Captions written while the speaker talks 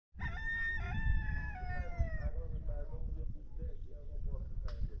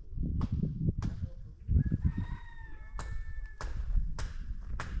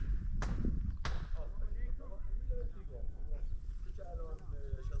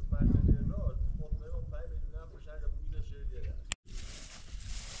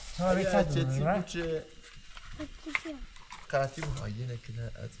جدی بوده قطعی مهایه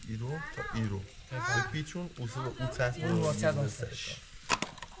نکنه از ایرو تا ایرو بپیچون اوزه با اوتت اوتت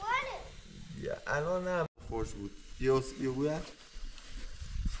الان هم خوش بود یه باید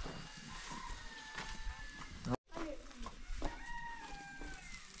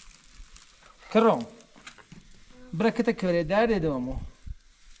کرم برکت کره داره دوامو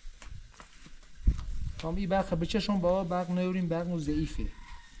تام این برق بچشون با برق نیوریم برق نو ضعیفه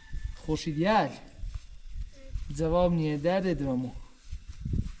خوشیدیال جواب نیه داره دوامو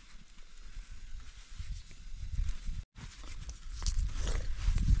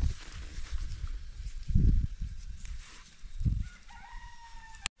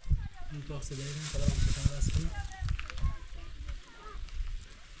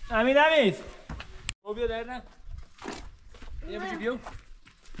امید او بیا در نه یه بجی بیو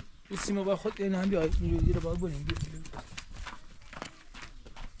او سیما با خود این هم بیا اینجوری رو باید بریم بیا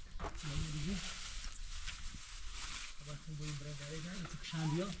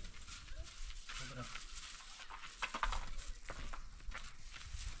بیا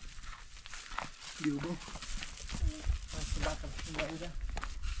بیو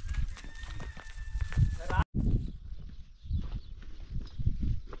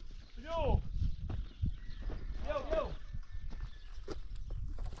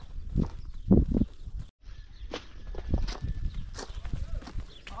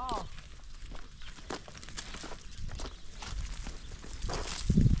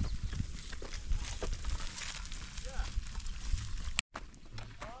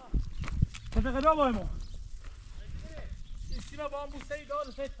قدام بايمو السيما بامبو سي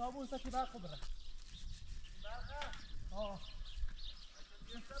دور سي تابو سكي باخو برا اه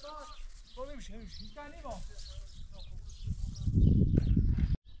هو بيمشي كان يبا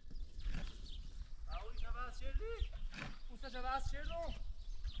اول شباس شيرلي وسا شباس شيرلو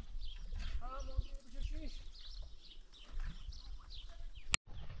ها ممكن بشيش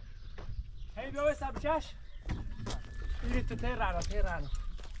هي بيوي سابشاش يريد تيرانا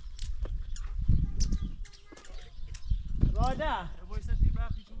راده وایسا تی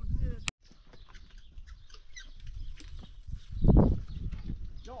برقی جور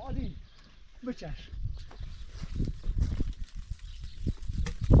یا عالی بچش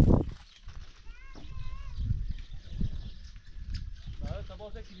برای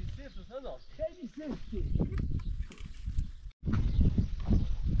تباس کلی سیفت و سزا خیلی سیفتی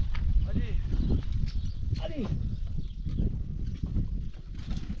عالی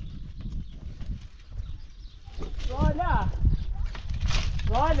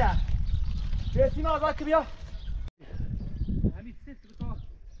رالا بسیم آزاد که بیا همین سیست بتا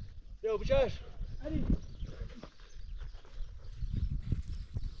بیا بچش علی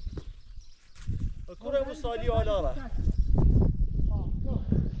کنه بو سالی حالا را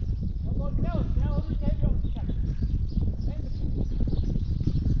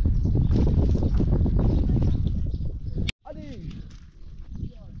علی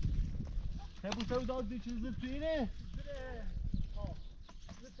هبو تو داد دی چیز تو اینه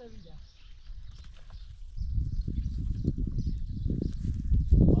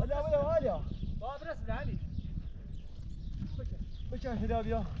هلا باب رسم لعلي بكر هدا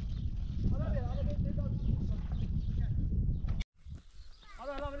بيا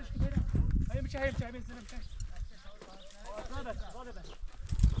هلا بلاش كده هي مش هي بنزل مش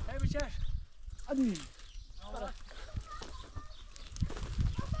هي مش عادي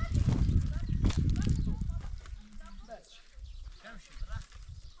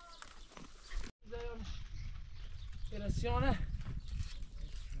Operazione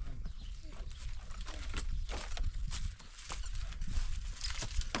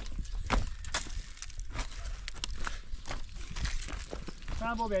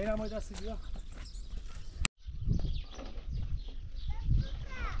Tamam bebe, اینم باید دستی بیا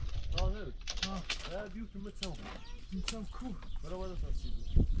نه بیوتو متسام کو برای باید دستی بیا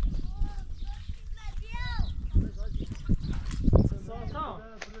ساسا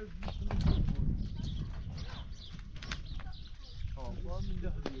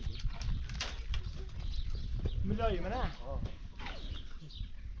ملایمه نه؟ نه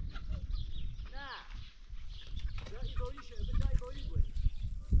یا ایباریشه بجا ایباری بود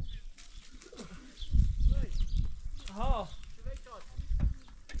ها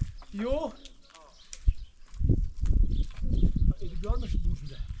یو ایدیار میشه بوش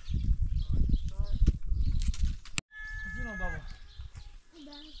میده جونم بابا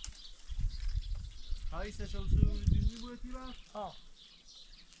های سه شو دینی بودی با ها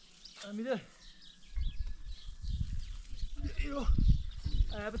میده ایو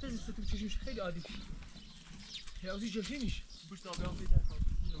البته زیسته تو چشمش خیلی عادی یه اوزی جلشی میشه پشت آبیان پیدا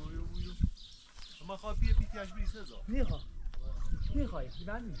اما خواه پیتیاش بریسه زا میخوای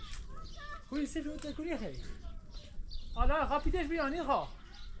من کوی سفر تکونی خیلی حالا خواه پیتش بی یا نیخواه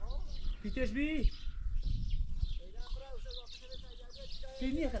پیتش بی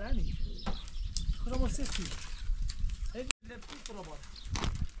بی نیخه نمی خدا مرسیستی لپتی تو بار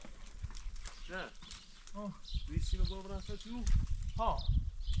نه ریسی رو برو برنسه تو ها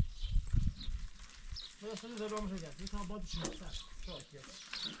برسه رو زبا میشه گرد میتونم با دوشیم سر شاید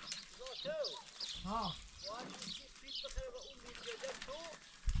ها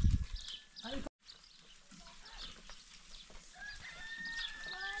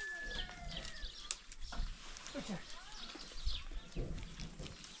بچه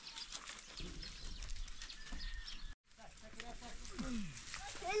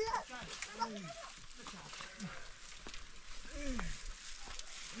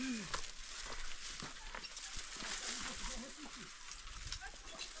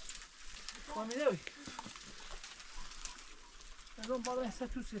فهمیدوی از اون بالا هسته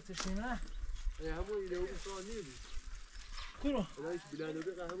تو سیفتش نیمه همون ایده او بسانیه بود کنو الهیش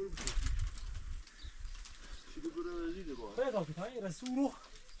بلندوگه قهمه رو بسید شده برم رزیده با خیلی که تایی رسی او رو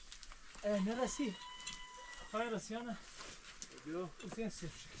نرسی خواهی رسیانه بیا اوسین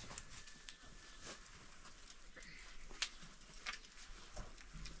سیفت شد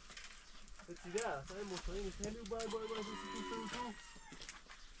بسیده اصلا مستقیم میشه همی بای بسی تو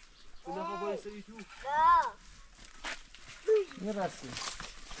تو نفا بای سری تو نرسی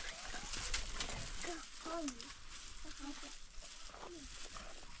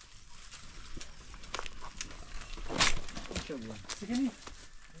چه بود؟ سکنی؟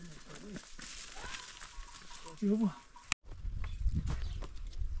 چه بود؟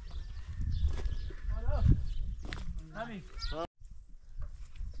 حالا همین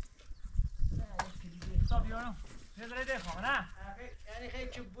صاف بیارم نظره دخواه نه؟ یعنی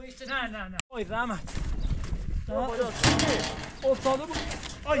خیلی که بویست نه اوی رحمت باید ستی افتاده بود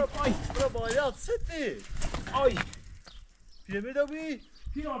آی برو باید ستی آی پیمه دا بی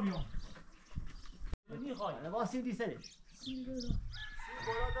پیرا بیام میخوای واسیم دیسرش سی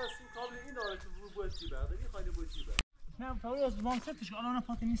باید از سی کابل این داره که رو باید چی برده میخوایی باید چی برده نه فوری از دوام ستش که الان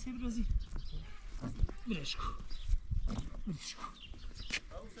پاتی نیستی برازی برش کن اون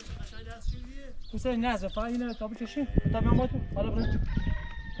ستی قشنگ دست چیزیه بسیاری نزد فقط اینه تا بچشیم تا بیام با تو حالا برای تو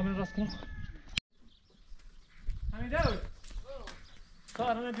کامل راست کنم همین دوی تا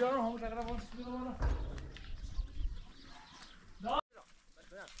الان بیارم همون تقریبا باش بیده بالا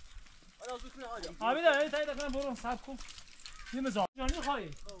همین دوی تایی تقریبا برو سب کن یه مزار جانی خواهی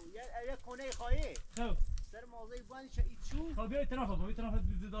یه کنه خواهی خب سر موضوعی بانی چه ایچو خب بیا ایتنافه با ایتنافه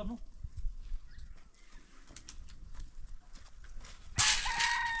دیدارمو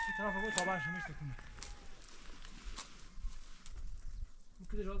ایتنافه با تا برش همیش تکنه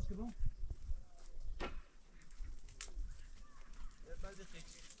ممکن اجازه که برم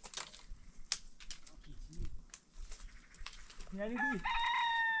یعنی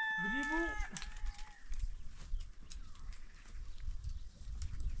بلی بو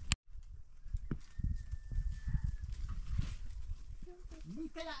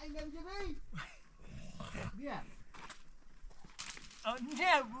میتلا اینم جبی بیا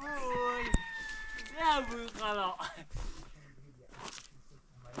نبوی خلا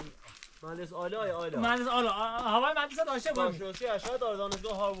مهندس آلا مهندس آلا هوای مهندس داشته باید دانشناسی اشعه داره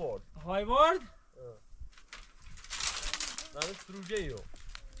دانشگاه هاروارد هایوارد مهندس پروژه ایو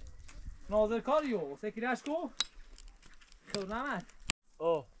ناظرکاریو سکیرش کو خب نمت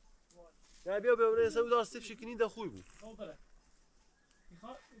نه بیا ببره سه بود استیف شکنی ده خوی بود بله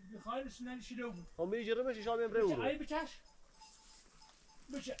میخوایش نشیده بود هم بری جرمش ایشان بیم بره اورو ای بچش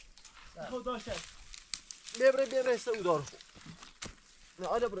بچه خود داشته ببره سه بود دار نه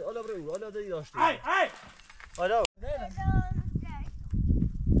آلا بره اورو آلا دایی داشته ای آلا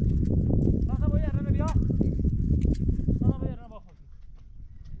ساسا باید رنه بیا ساسا باید رنه با خودی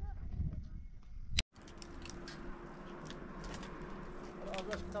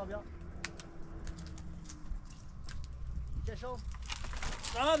آزاش کتاب یا چشم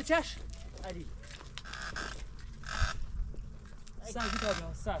رنه بچش علی سر کتاب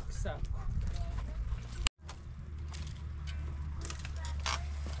یا سر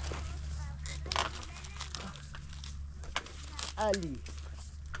علی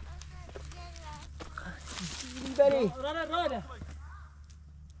بری رنه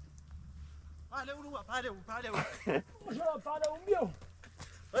پهله فعلا اون بیو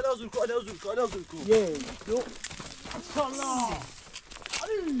آلا زورکو یه دو سالا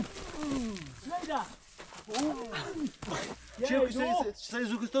علی لیده چه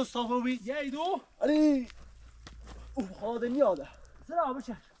زورکستو صافو بی یه دو علی او خواهده نیاده سلام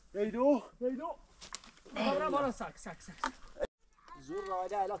بچه ایدو ایدو برام بالا ساک زور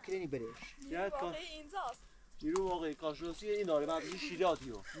راده الا کلینی بریش واقعی اینجاست. نیرو واقعی کارشناسی این داره بعدش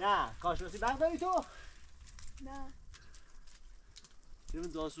شیلاتیو نه کارشناسی بغدادی تو نه.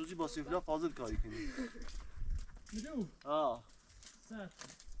 ببین داستوزی با سفلا فاضل کاری کنی میدو آه سر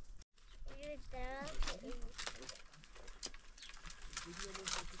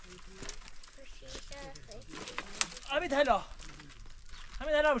حمید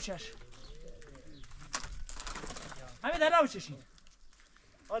هلا بچش حمید هلا بچشین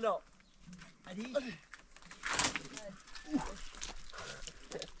حالا علی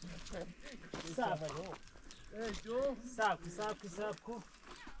سبکو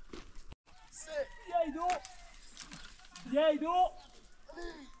یه دو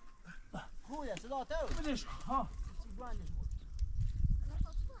خویا صدا تو بدش ها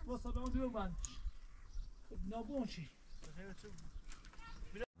واسه به اون دو بندش نابون چی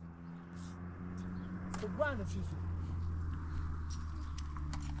خب بندم چیزی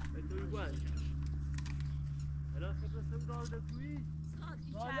توی گوان حالا خبرستم دارده توی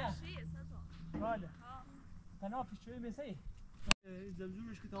بله تنها پیشوی میسی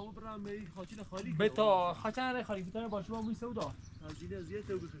زمزورش که تمام برام می خاطر خالی بتا خاطر خالی بتا باشه با موی سودا هزینه زیاد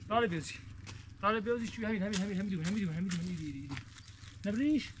تو بکش راه بیازی چی همین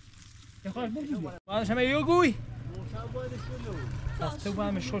نبریش یه خواهش بگو بعدش همه یو گوی تو با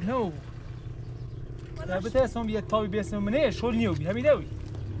همه شل نو البته اسم یه تابی بیاسم منه شل نیو بی همین دوی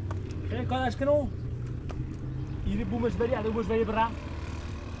خیلی کارش کنو ایری بومش بری عدو بوش بری برم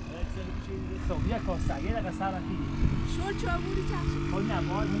یک کاسه یه دقیقه سر رفتی شل چابوری چشم. خب نه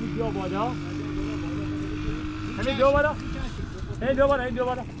باید همین بیا بالا همین بیا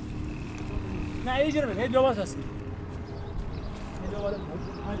بالا نه ایجا نمید بیا بالا هستی بیا بالا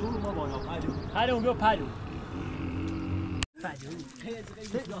پلو بیا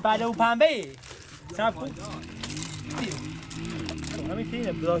پلو پنبه سب کن همین که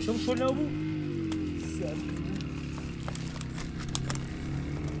اینه بداشته بود شل نبود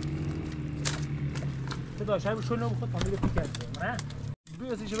داشته بود شل نبود خود پنبه رو کرد نه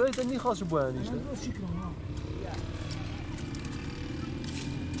بیاسی چه باید نیخواست بویانیش نه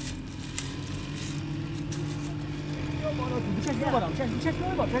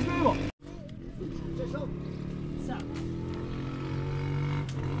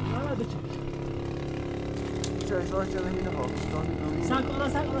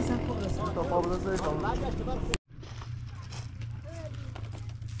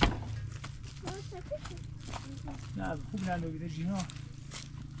نه خوب نندویده جینا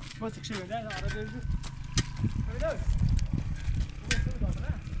با تکشه بده آره بگو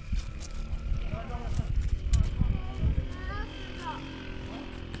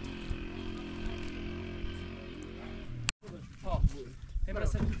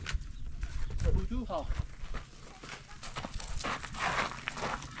Immerse بودو ها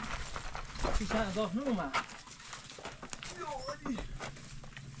چی چند اضاف نمومن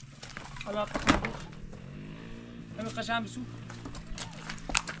حالا همه قشنگ بسو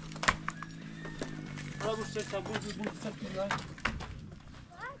حالا گوشت سبور بود سبکی بیای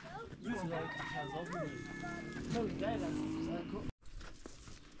روزی داری اضاف نمومن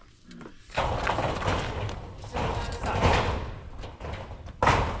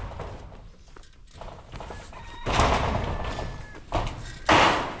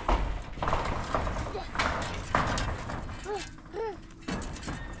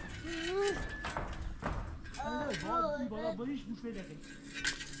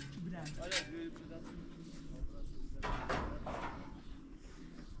نه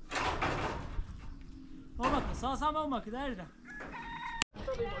نه ساسا ما که داریم.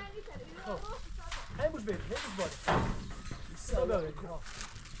 هیچ بیش باد. سلام.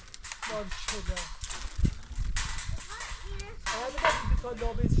 باد شده. آره باید بیشتر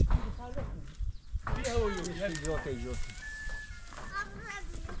لابیش بخوره. بیا هویو.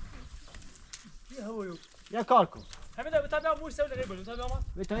 بیا هویو. یا کار کن همین دو تا بیام موش سوی دقیقه بلو تا بیام.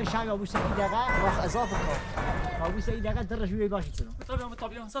 به تو شام ابو سعید دقیقه وقت اضافه کن. ابو سعید دقیقه درش بیای باشی چنو. تا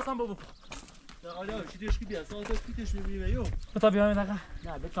بیام ساسا بابو. آره چی دیش کی بیا ساعت پیتش میبینی یو تا بیام دقیقه.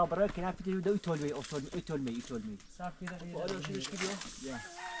 نه به تا برای کنار پیتش دو ایتالمی ایتالمی. صاف کردی. آره چی دیش کی بیا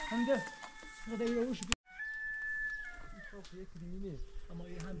همده. خدا یه وش. خب یک دیمینه اما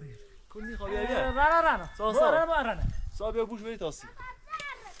یه هم بیر کنی خواهی رانا ساسا صاحب یا بوش بری تاسی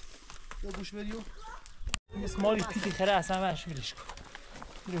یا بوش بریو اسمالی پیتی خیره اصلا منش میلش کن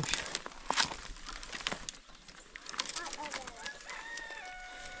میرو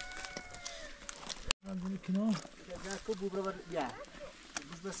من دونی کنار نه کو بو برابر یا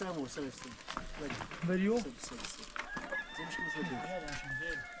بوش بسامو سرستون بریو برزنش که بسید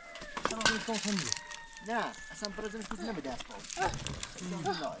انا غير صوت هندي لا اصلا برزنش كنت نبدا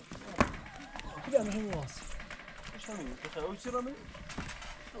اسمع كده مهم واصل ايش هنو تخاوي سيرامي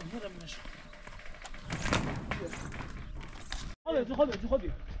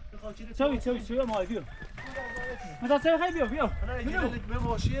خذي سوي ماي بيو متى تسوي خلي بيو انا يجي لك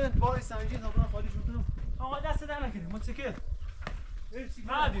بماشين باي سنجين طبعا خالي شو كده هو دست انا كده متسكر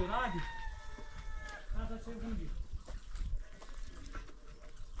عادي هذا شيء عندي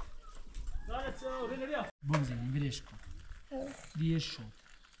دارت سوي بيو بگذاریم ولش کن دیگه شد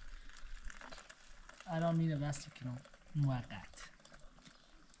الان میره بسته کنم موقت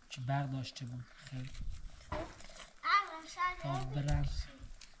که برق داشته بود خیلی تا برم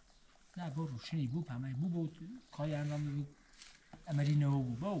نه با روشنی بود همه بود کاری انجام بود عملی نو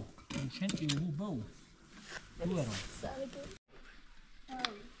بود با روشن بود با برام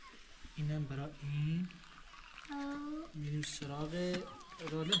اینم برای این میریم سراغ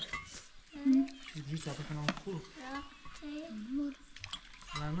راله چجوری صفحه کنم خوب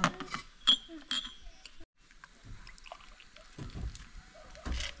نه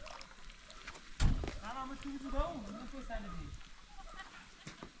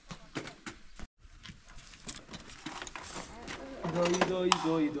دایی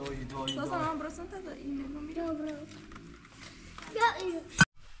Cosa non presentata non mi ricordo.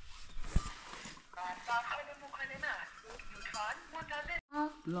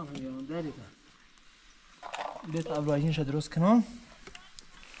 بلان داری بیت ابراهیم شد درست کنم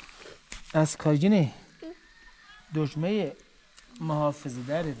از کارگینه دجمه محافظه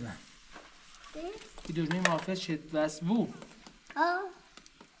دارید که دجمه محافظ شد بس بو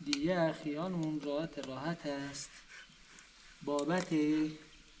دیگه اخیانمون راحت است بابت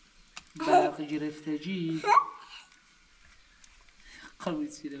برق گرفتگی قبول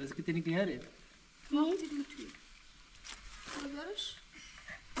سیده بس که تنی که هره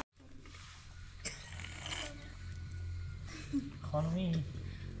خانمی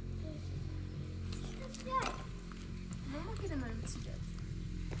Mamma che demande il Sajjad?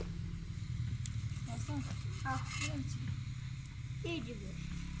 Basta? Non ci. Idzie wiesz.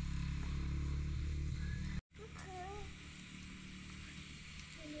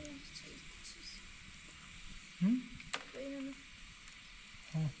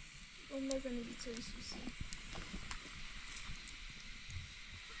 On va jamais dire ça ici.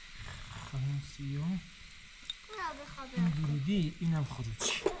 خانسیو ورودی اینم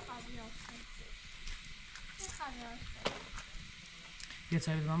خروجی یه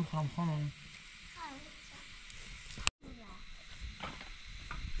چایی من بخورم خانم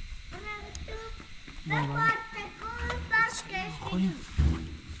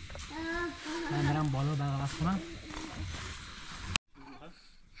من برم بالا بغل کنم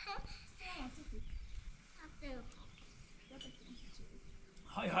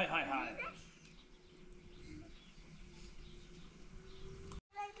های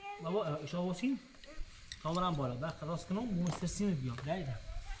بابا اشاره واسین تا برم بالا بعد راست کنم مسترسیم بیام دقیقا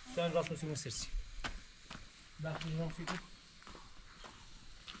دارم راست کنم مسترسیم بعد میرم فکر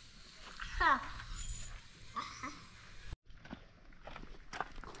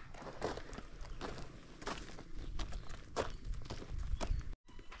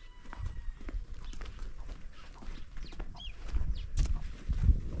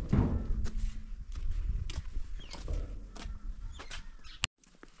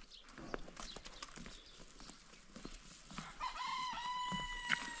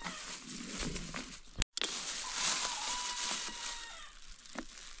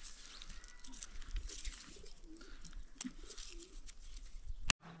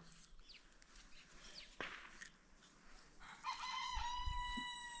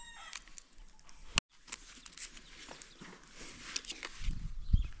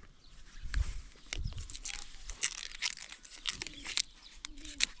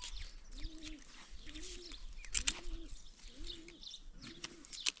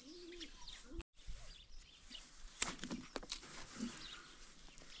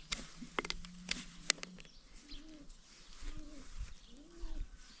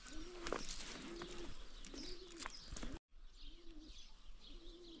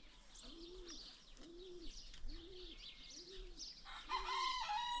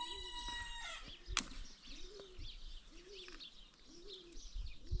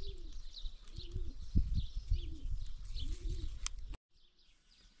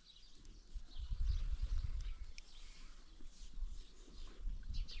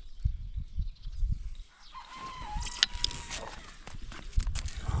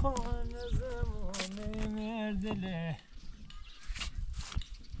خانه زمانه مردله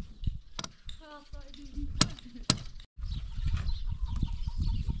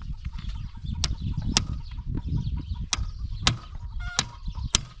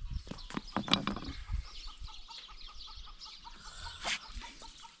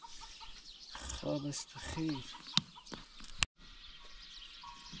خدا دست خیر.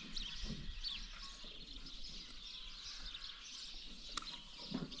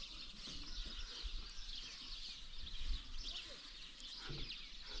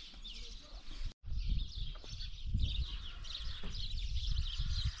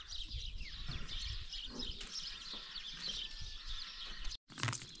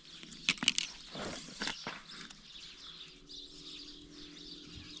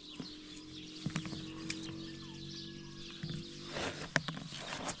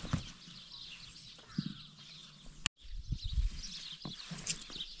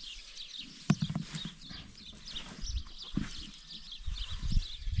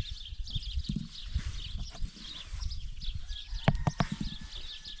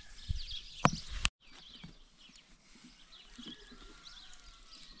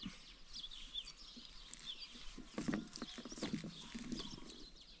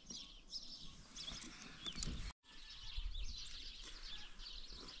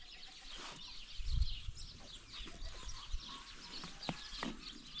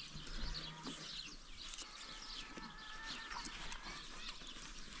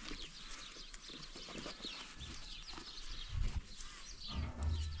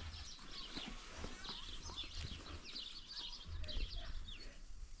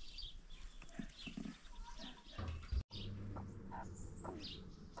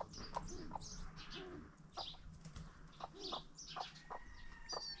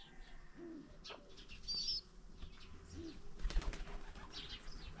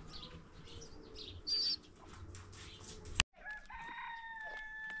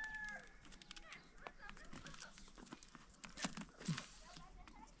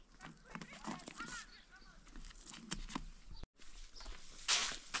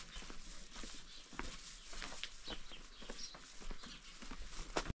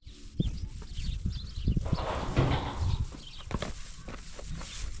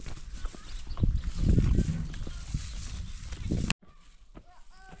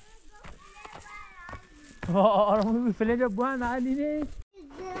 آرامون میفله بوان علینه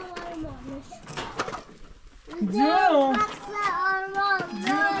جون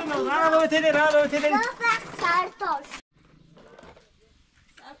جون راه بتدی راه بتدی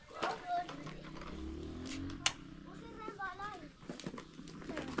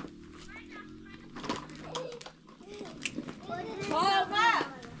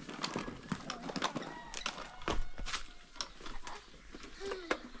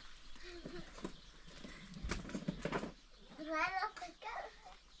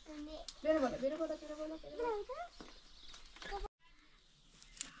Viene bola.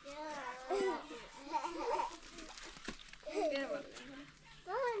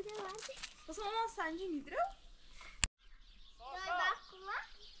 Você não sangue hidro?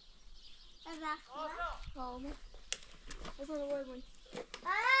 Calma. Você não vai muito.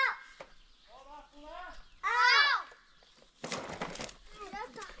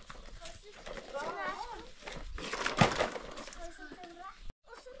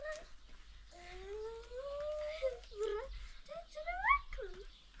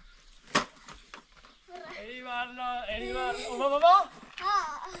 ایوالله بابا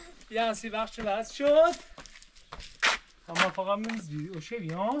یه سی بخش بس شد اما فقط منزوی اوشی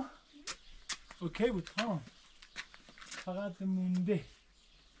ها اوکی بود ها فقط مونده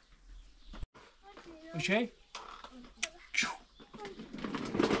اوشی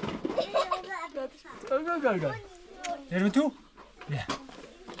گل درم تو بیا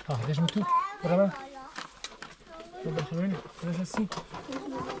ها درم تو برام بخورین برش سی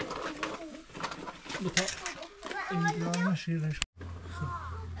بتا این شیرش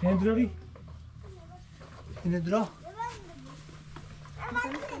این دروی این درا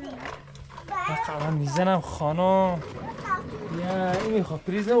بقیه میزنم خانم یا این میخواد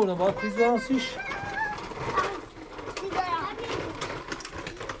پریز نبودم باید پریز برانسیش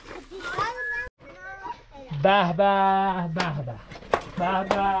به به به به به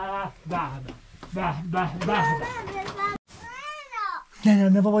به به به به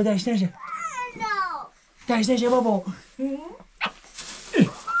نه بابا داشت نشه بابا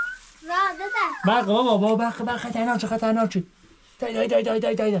بقى بابا بقى خطرناکه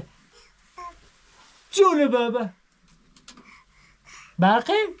دای جون بابا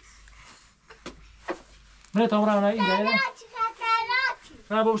برقی نه تا برای این دای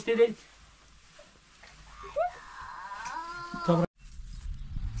نه باش دیدی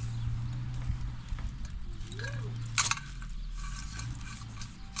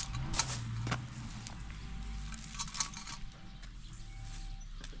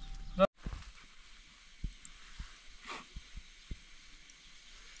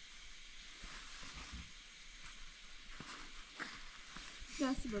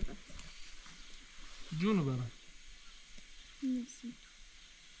دستی بده جونو ببن نیستی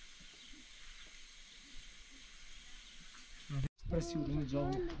رسیدیم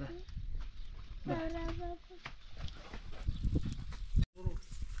جا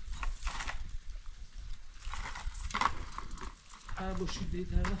هر باشید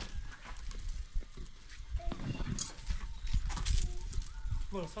دید هر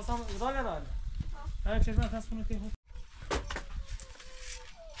برو ساسم ادامه نداره هر چشم خاص کنه که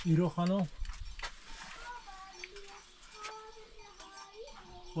ایرو خانم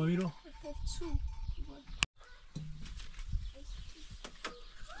با ایرو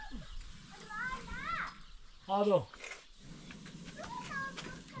آدو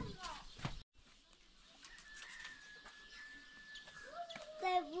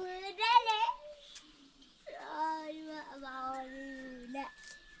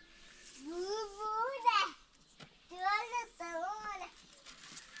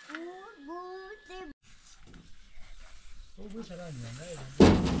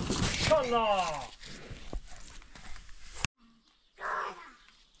Inshallah.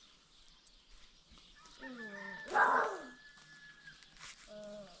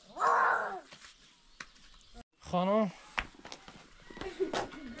 خانم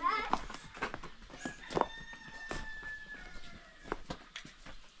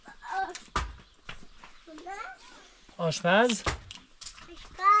آشپز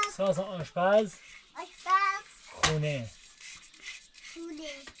ساز آشپز خونه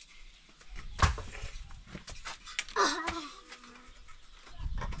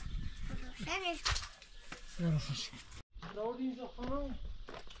نمیشه داود اینجا خانم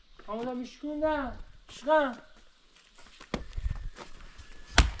آماده میشکوندن شکن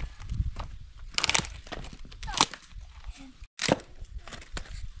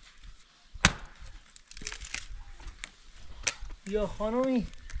بیا خانمی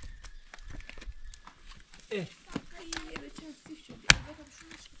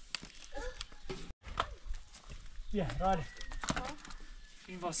بیا راله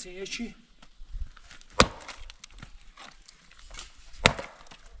این واسه یه چی؟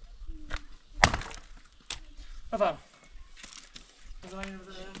 بفرم بذار این رو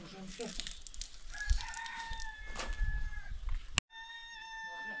بذارم بشم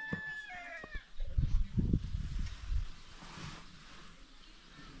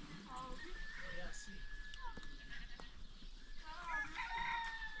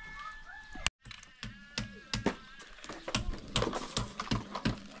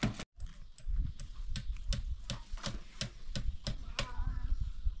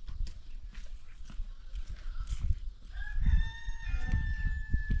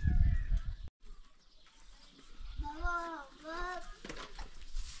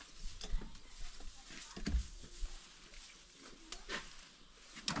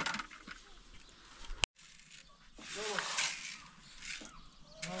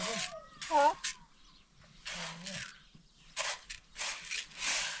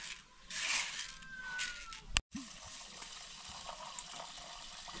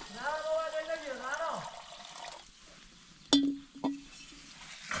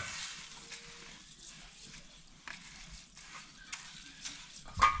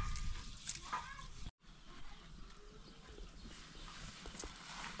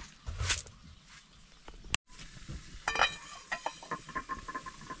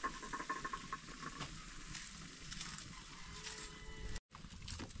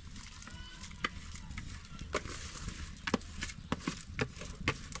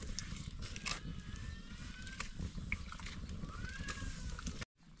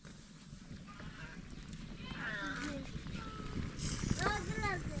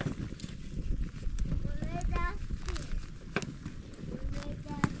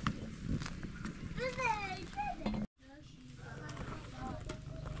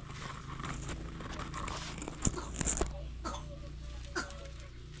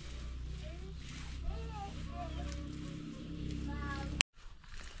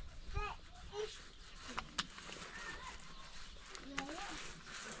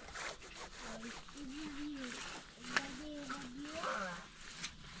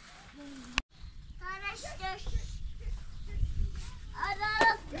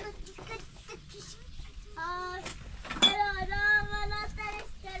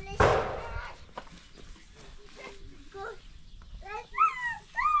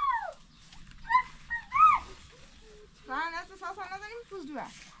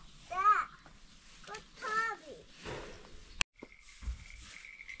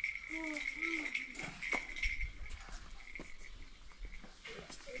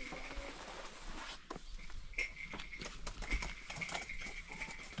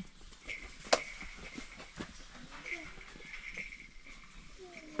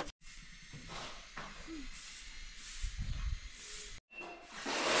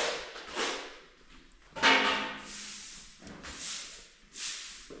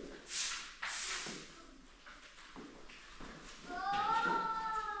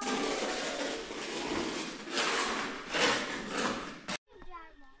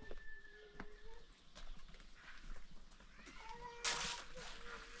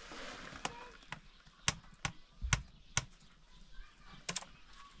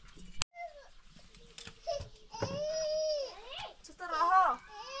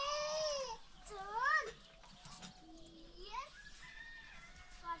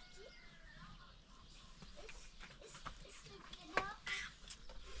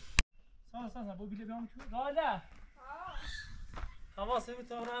ابو بيلي بيوم رالا حواسي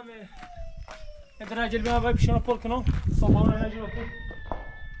بتورامي انت راجل بيها باي بشنو بول كنو صبانا راجل بول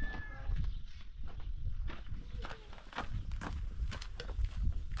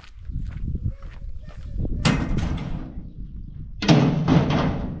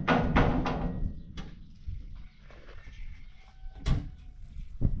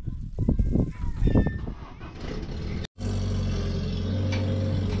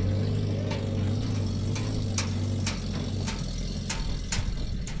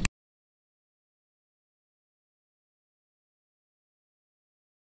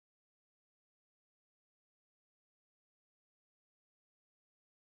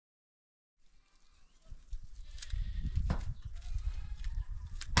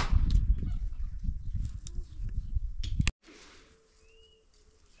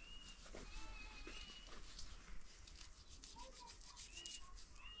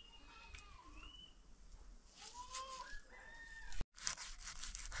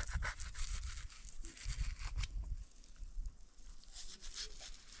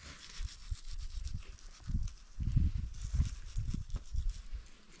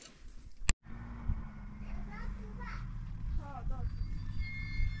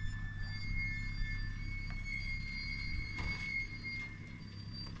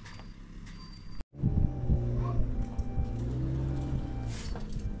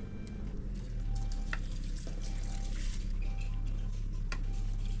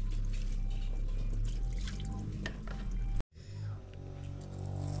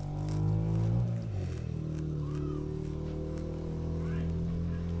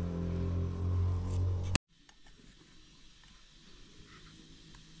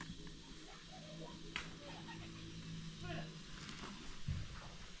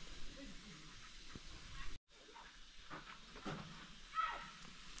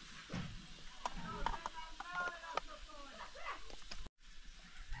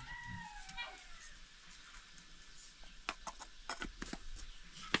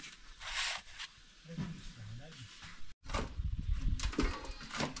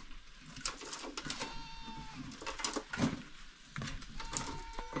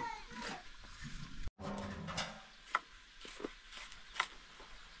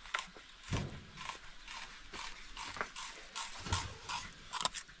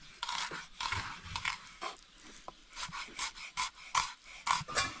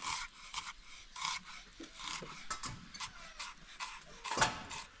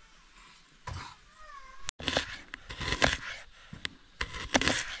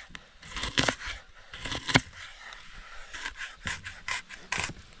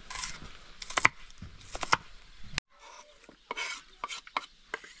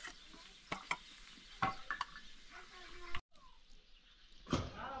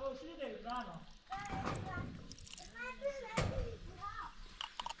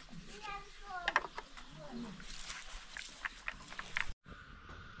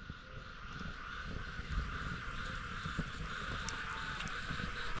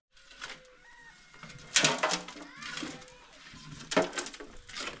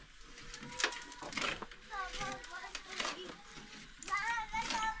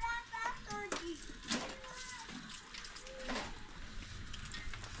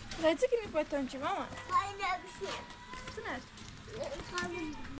Dajcie mi płatąci, mama. Fajne psie. Co nasz?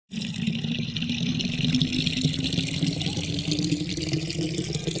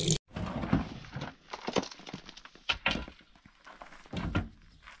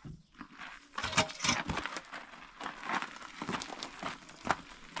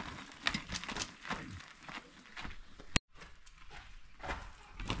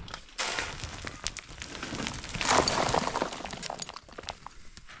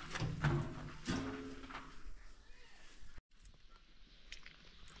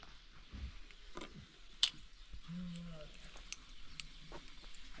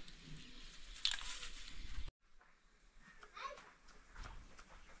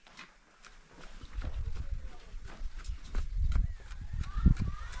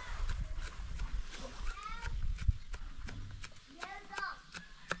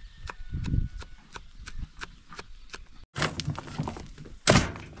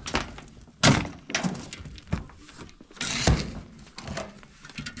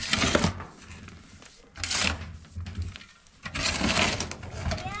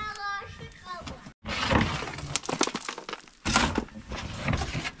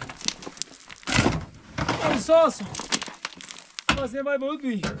 صوص صوص ما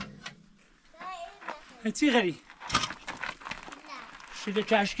يبغى هتي غري شده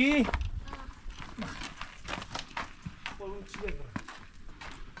كشکی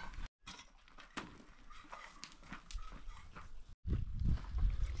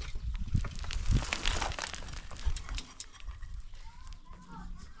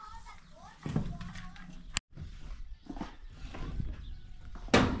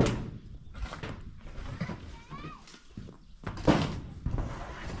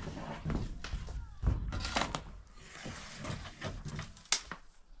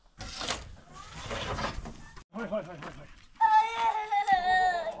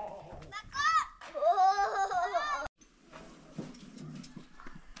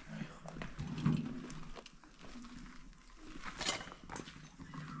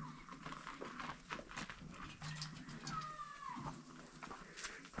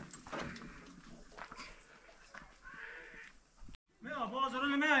بازارو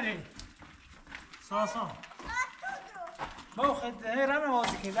لمنه ساسان ما خد هی رم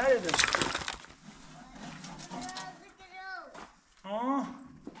واسه که داره آه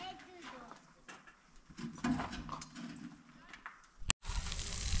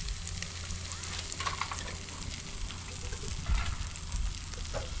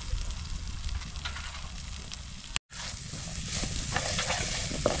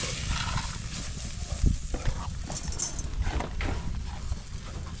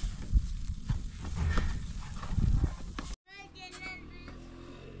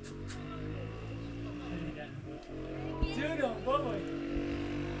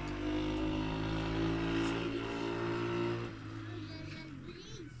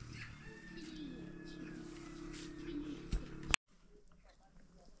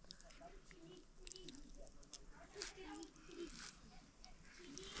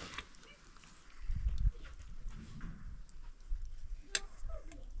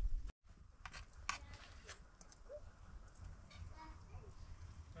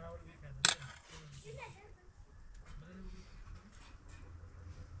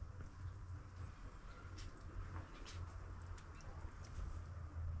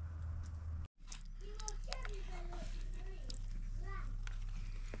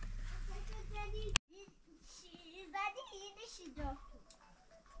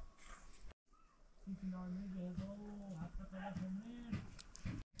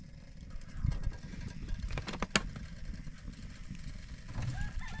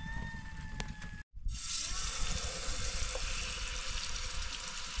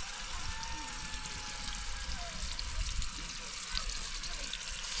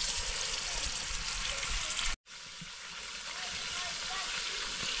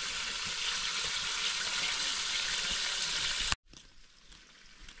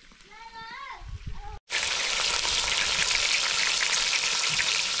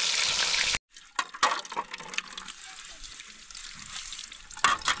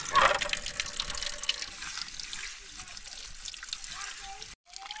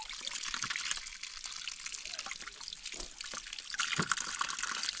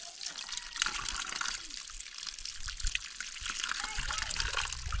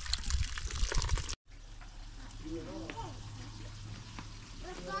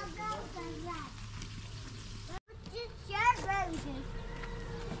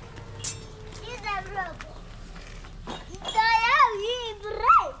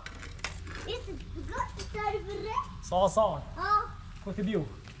ساسان كنت بيو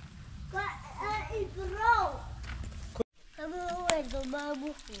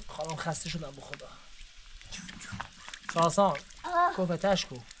خانم خسته شدم به خدا ساسان کفتش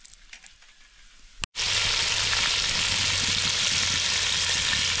کو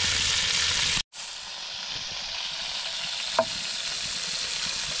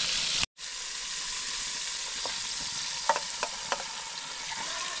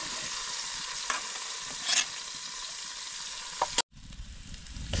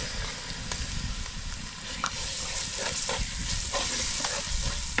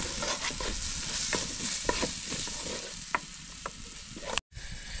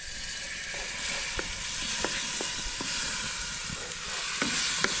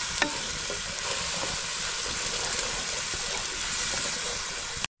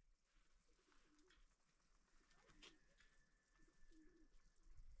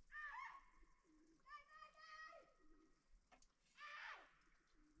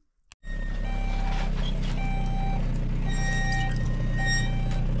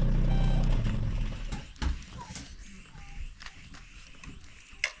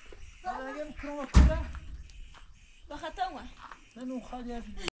بخطوه منو خالی از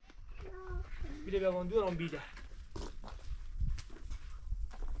بیده بیابان دورم بیده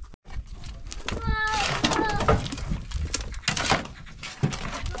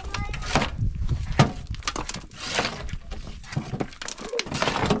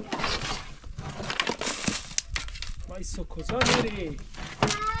وایسا کجا میری؟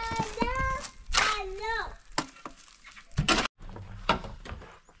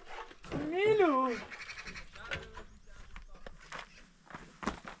 میلو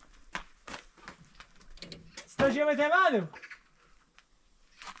استاجیمت مالو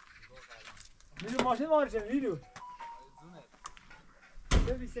میلو ماشین مارشم میلو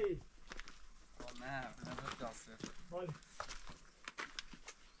چه بیسی؟ نه نه داسته وای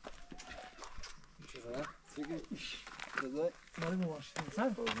چرا سیگی دادای مال مواش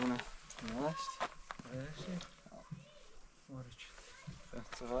انسان قربونه ناشت مارچ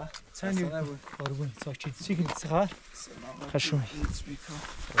چرا ثاني قربون ساكت سيكري صغار خشومي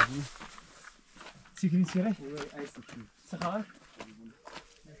سيكري سيري صغار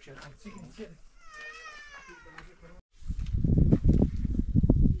سيكري سيري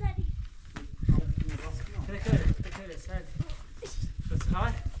تكالي سهل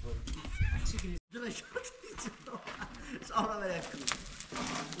صغار سيكري دلش سلام علیکم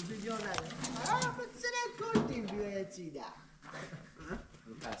ویدیو نداره کردیم بیایید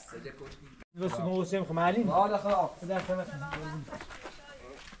بس هو سيم خمالين لا خلاص لا خلاص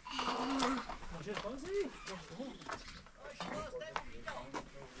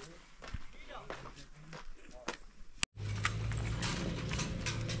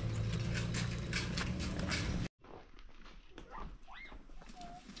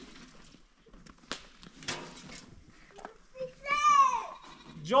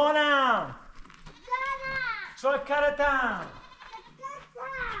جانم شکرتم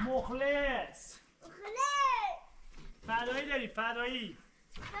مخلص فدایی داری فدایی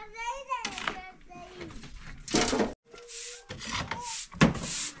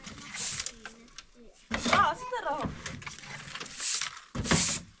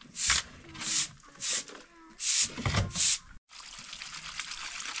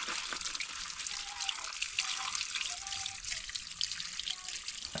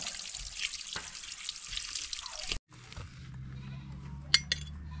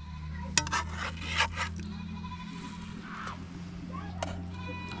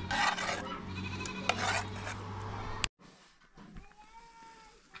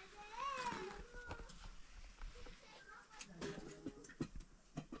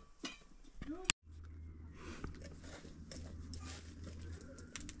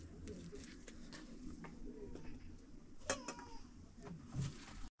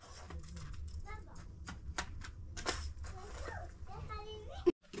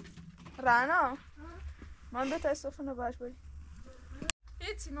رانا من به تاسف نباش بری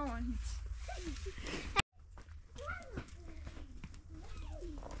هیچی مامان هیچ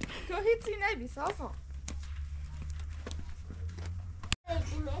تو هیچی نبی ساسا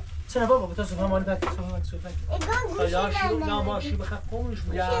چرا بابا به تو سفره مالی بک خیلی شو نماشی بخواه قومش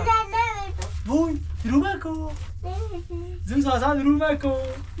بگم وای درو مکن زن ساسا درو مکن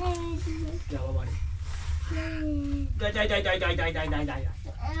یا بابا دای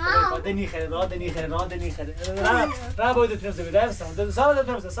راده نیخره را باید اتنیم زمین درستم سال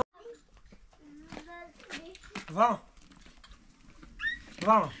اتنیم زمین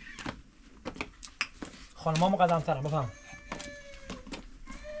بفهم خانمام قدم ترم بفهم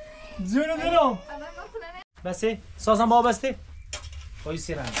زیونه دارم بسته سازم با بسته بایی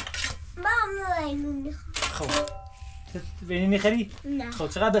سیرم خب بینی نیخری؟ نه خب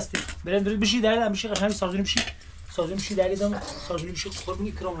چقدر بسته؟ بریم درید بشی دردم بشی قشنگ سازونی بشی دریدم سازونی بشی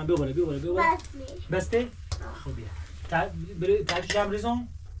قربونی کرامونم بیا بالا بسته؟ خب بیا تعریف جمع ریزم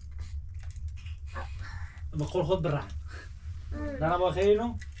با قول خود برم دارم با خیلی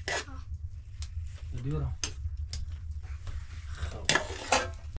نو؟ دیورم خب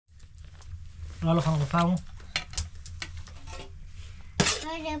حالا خانم بفرمون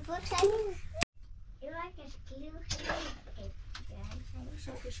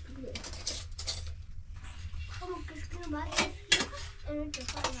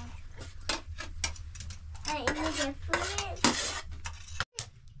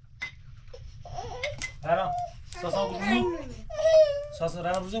رنا ساسا بزنو ساسا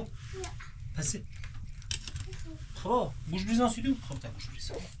رنا بزنو پسی خب گوش بریزن سیدو خب تا گوش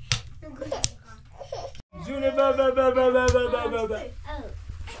بریزن جونه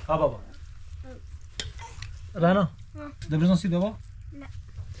بابا رنا دبریزن سید بابا نه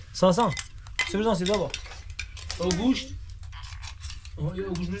ساسا چه بریزن سید بابا او گوشت او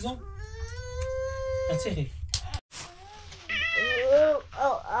گوش بریزن اچه خیلی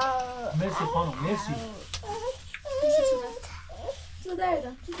مرسی خانم مرسی تو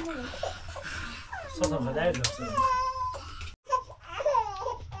دردم تو دردم ساسا بخواه دردم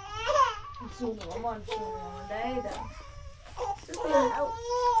زونه مامان دردم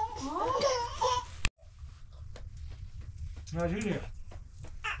ناجیلی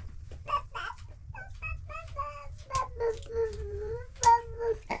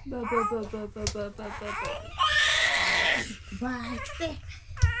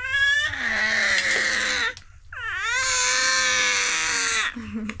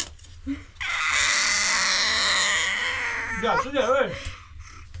بیا شده اوی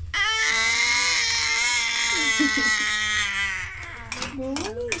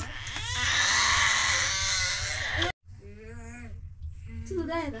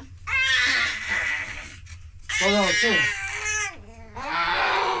بابا تو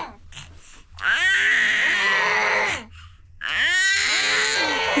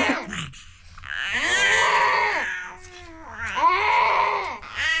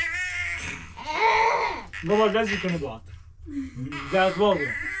بابا گازی کنه باید گاز بابا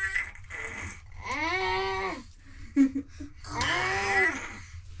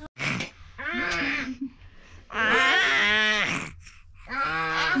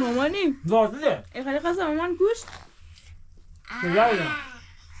مامانی زارده ای خیلی قصد مامان گوشت بگردم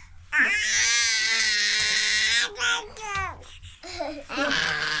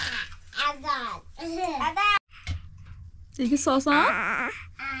دیگه ساسا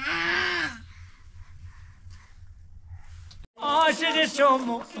عاشق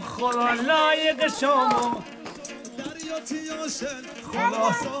شما خدا لایق شما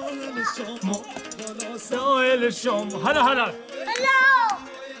خدا سائل شما هلا هلا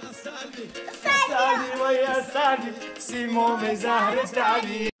سعدی و یا سعدی سیموم زهر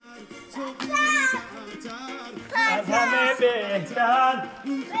سعدی از همه بهتر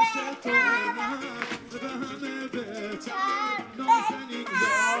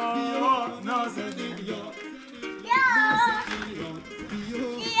نازنین یا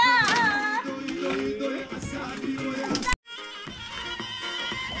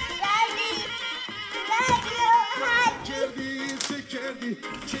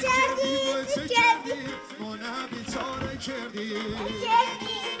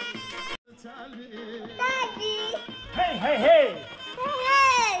Hey, hey, hey!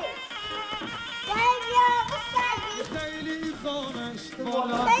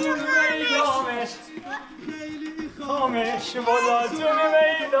 خامش بالا جون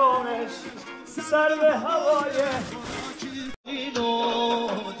میدانش سر به هوای اینو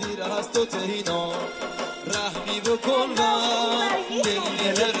دیر هست و تهینا رحمی بکن و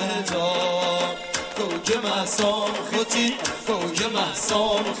دل رجا فوق محسان خودی فوق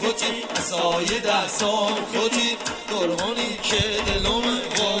محسان خودی اسای دستان خودی درمانی که دلم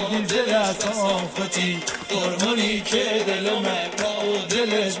با دل دستان خودی درمانی که دلم با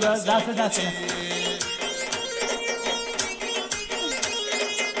دلش بس دست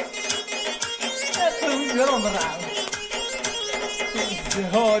گرام برم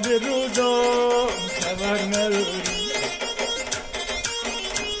حال روزا خبر نداری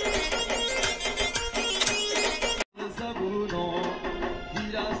زبونو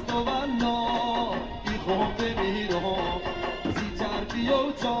دیر است و والله بی خواب بمیرم زی چربی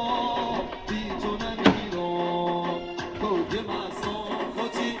و جا بی تو نمیرم فوق محسان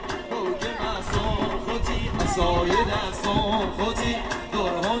خودی فوق محسان خودی اسای دستان خودی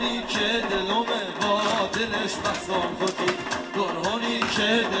درهانی که دلم با دلش بحثان خودی درهانی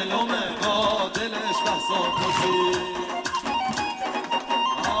که دلم با دلش بحثان خودی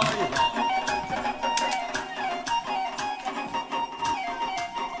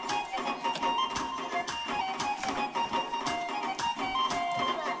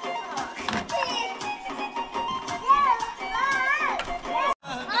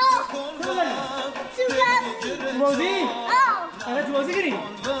موزی؟ اگه تو بازی گیری؟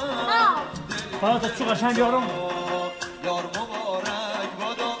 حالا تا چو قشنگ بیارم یار مبارک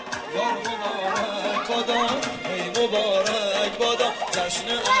بادا یار مبارک بادا ای مبارک بادا جشن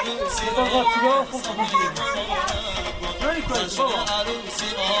عروسی آقا چیگاه خوب خوشید جشن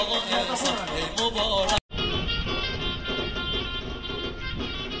عروسی آقا احسان ای مبارک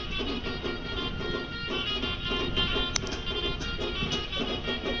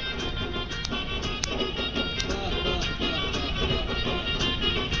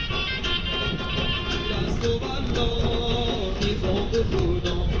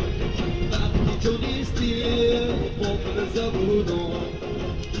وقتی تو نیستی قفل زبونم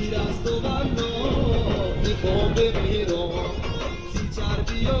گیر است و والله میخوام بمیرم زی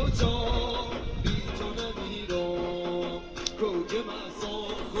چربی و جان بی تو نمیرم کوک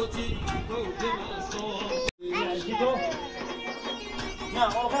محسان خودی کوک محسان یعنی تو؟ نه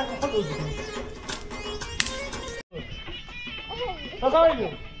آخر خود بازی کنی تازه هایی بیو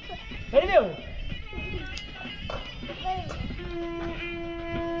هایی بیو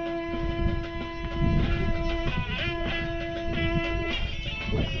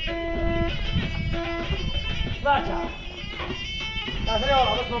راجع تعالى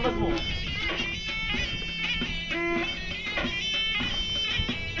يلا بس مسموع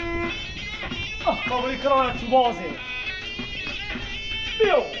قبل كرامة بازي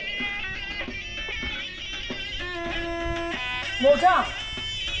بيو موجة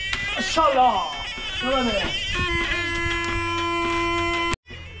ان شاء الله تمام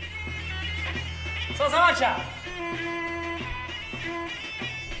صوص ماتشا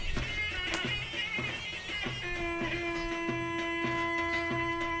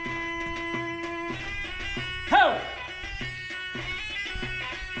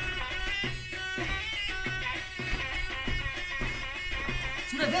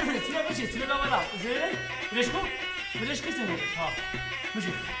تلا ولا زين ليش كو ليش كنت ها مشي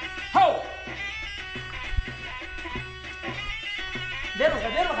هاو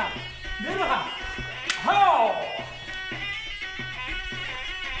ديرها هاو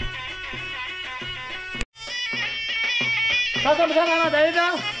سازا مثلا انا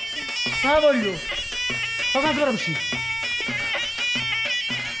دايدا سافوريو سازا ترمشي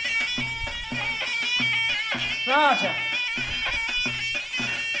راجع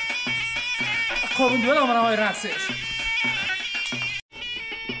قرون دولا مرا وای راسش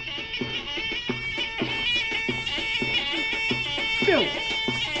بیو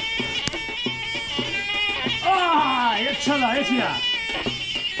يلا يا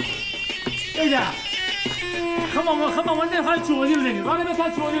ايه ده خمام وين خالد شو وزير زين راجل بس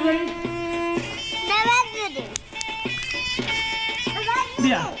خالد شو وزير زين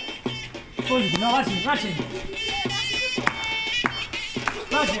بيا قول لي ماشي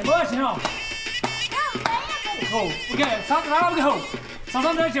ها هو اوكي صار راجل هو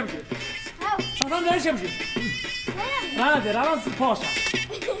صار ده يمشي لا باشا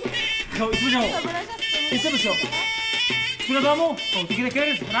هو اسمه شو Scusa d'uomo? Oh, ti chiede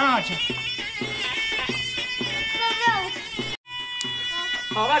che una nace.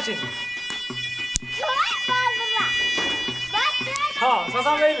 Oh, vaci. Oh,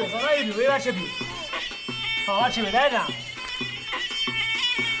 sasa vedi, vaci più. Oh, vaci, vedai là.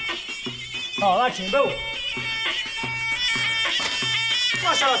 Oh, vaci, boh.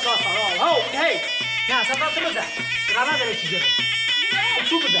 Lascia la sassa, oh, hey. Ya, sasa temizle. Rana dele çiziyor.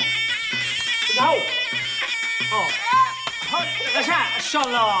 Su bize. Oh. Oh. غشاء ان شاء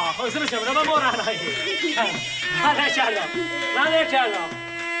الله خذ سمسم ربا مور على هذا ان شاء الله هذا ان شاء الله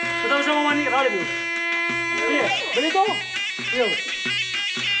بدو شو ماني غالب بليتو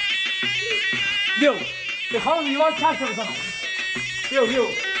يو بخاف يوال تاش بسنا يو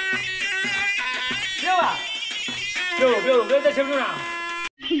بيدا شبنا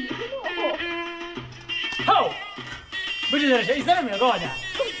هاو بيجي ده شيء زلمه قاعده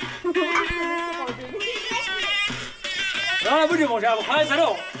لا بودي موجه ابو خالد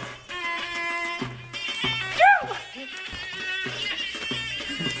سرو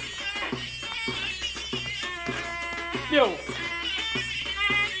يو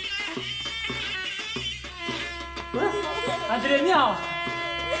ادري نيا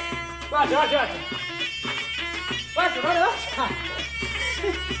واش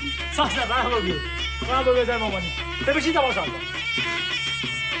صح ما هو زي ما بني تبي شي تبغى شغله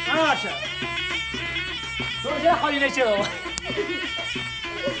ماشي يا حالي ليش هو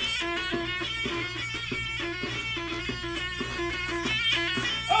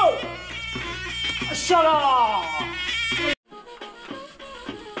اوه الشلا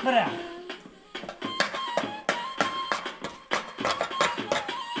مرة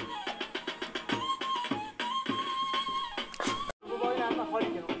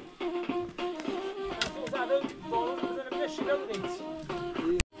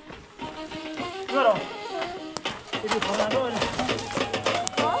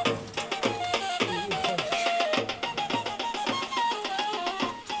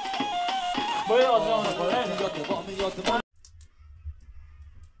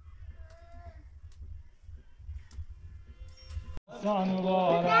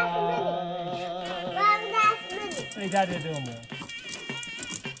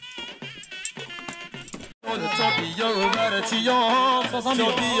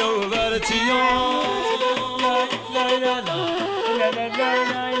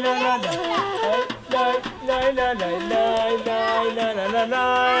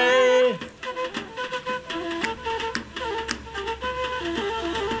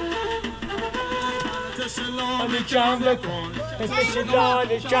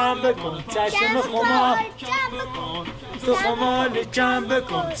تو خمار جنب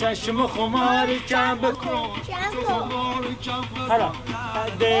کن چشم خمار جنب کن حالا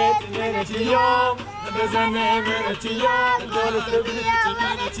منتیام بزنه منتیام دولت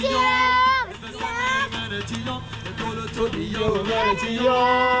منتیام تو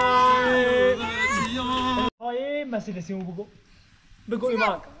منتیام های مسئله سیمو بگو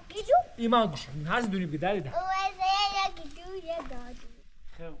ایمان گوش هر دونی بگه داری ده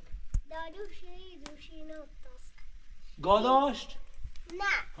خب دادو شیدوشینو گاداشت؟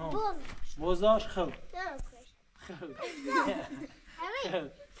 نه بوزداشت خب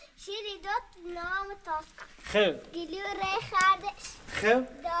شیری داد نام تاسک خب گلیو ریخادش خب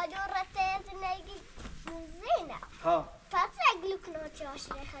دادو رتیز نگی زینه ها پس گلوکنه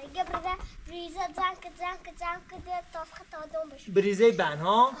چاشنه خیلی گبره بریزه زنک ده تاسخه تا دوم بشه بریزه بن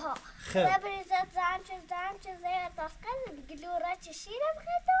ها ها خب بریزه زنک زه تاسخه گلوره چشیره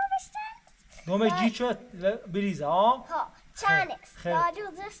بخیر دوم بشه دوم جیچو بریزه ها ها چانکس خب.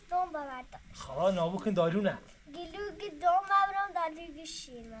 دارو زست دوم ببرد خواه نابوکن دارو نه گلوگ دوم مبرم داروگ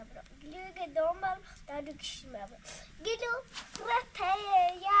شیر مبرم گلوگ دوم مبرم داروگ شیر مبرم گلو رته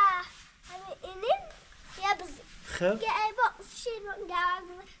یا همین اینیم یا بزی خب که ای با شیر گوال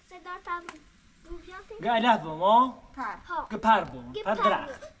صدا تبرم گله بوم ها ها گپر بوم پر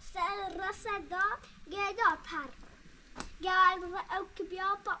درخت سر رسدا گدا پر گوال او که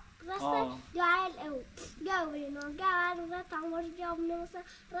بیا با رسد گوال او گوالینو گوال رتا مرد جاب نمسه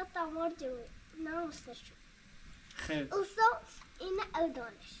رتا مرد جوی نمسته شو خب او سو این او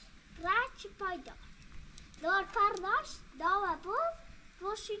دانش راچ پایدا دار پر داشت داو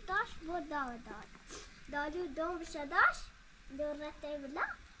بوشی داشت بود داو دارو دوم بشه داشت دور رته بلا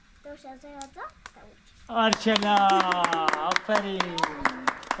دوش از یادا آرچلا آفرین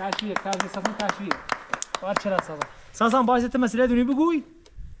تشویق سازان تشویق آرچلا سازان باعث مسئله دونی بگوی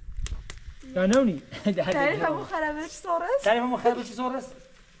یا نونی تعریف همون خرابه چی سارست؟ تعریف همون خرابه چی سارست؟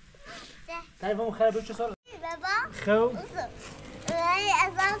 تعریف همون خرابه چی سارست؟ بابا خو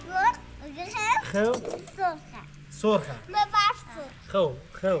از آن برد خو سرخه ببرد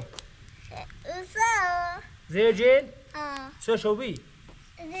خو اوسو زیجین آه سو شوبی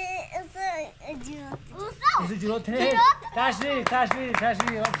اوسو ایزو جلوت نه تشریف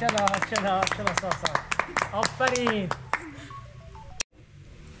آرچلا سازان آفرین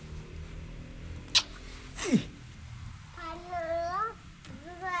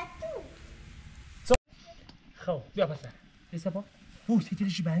خو بیا پسر بیسا با فوی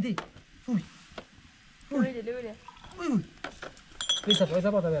تیتیلشی بنده فوی لوله بیسا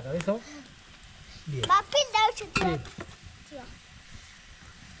با بیسا بیا ما پیل داشت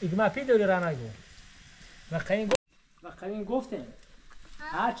ایگه ما پیل دولی را نگو وقتی گفتم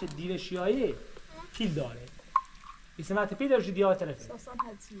هرچه دیو شیایی پیل داره بیسا ما پیل داشت دیوها تلفن ساسان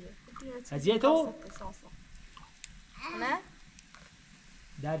هدیه تو؟ ساسان نه؟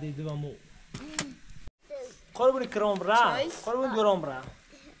 درد دو مو قربونی کرام را قربون درام را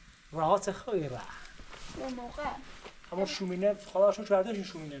راحت خوی را اون موقع همون شومینه خداشون چوردهشون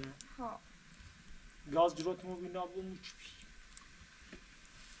شومینه نه ها گاز جلوتمون بینا بوم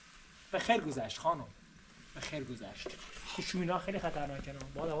به خیر گذشت خانم به خیر گذشت که شومینه خیلی خطرناکه نه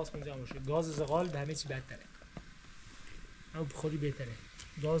باید حواس کنید باشه گاز زغال به همه چی بدتره اما بخوری بهتره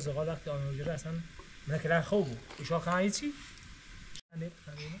گاز زغال وقتی آن میگیره اصلا من که خوب بود ایشان خواهی چی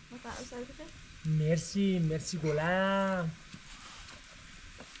مرسی گلم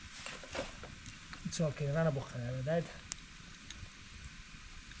چاکره من بخوره داید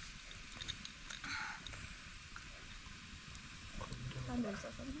هم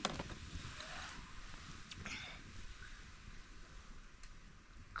برساسان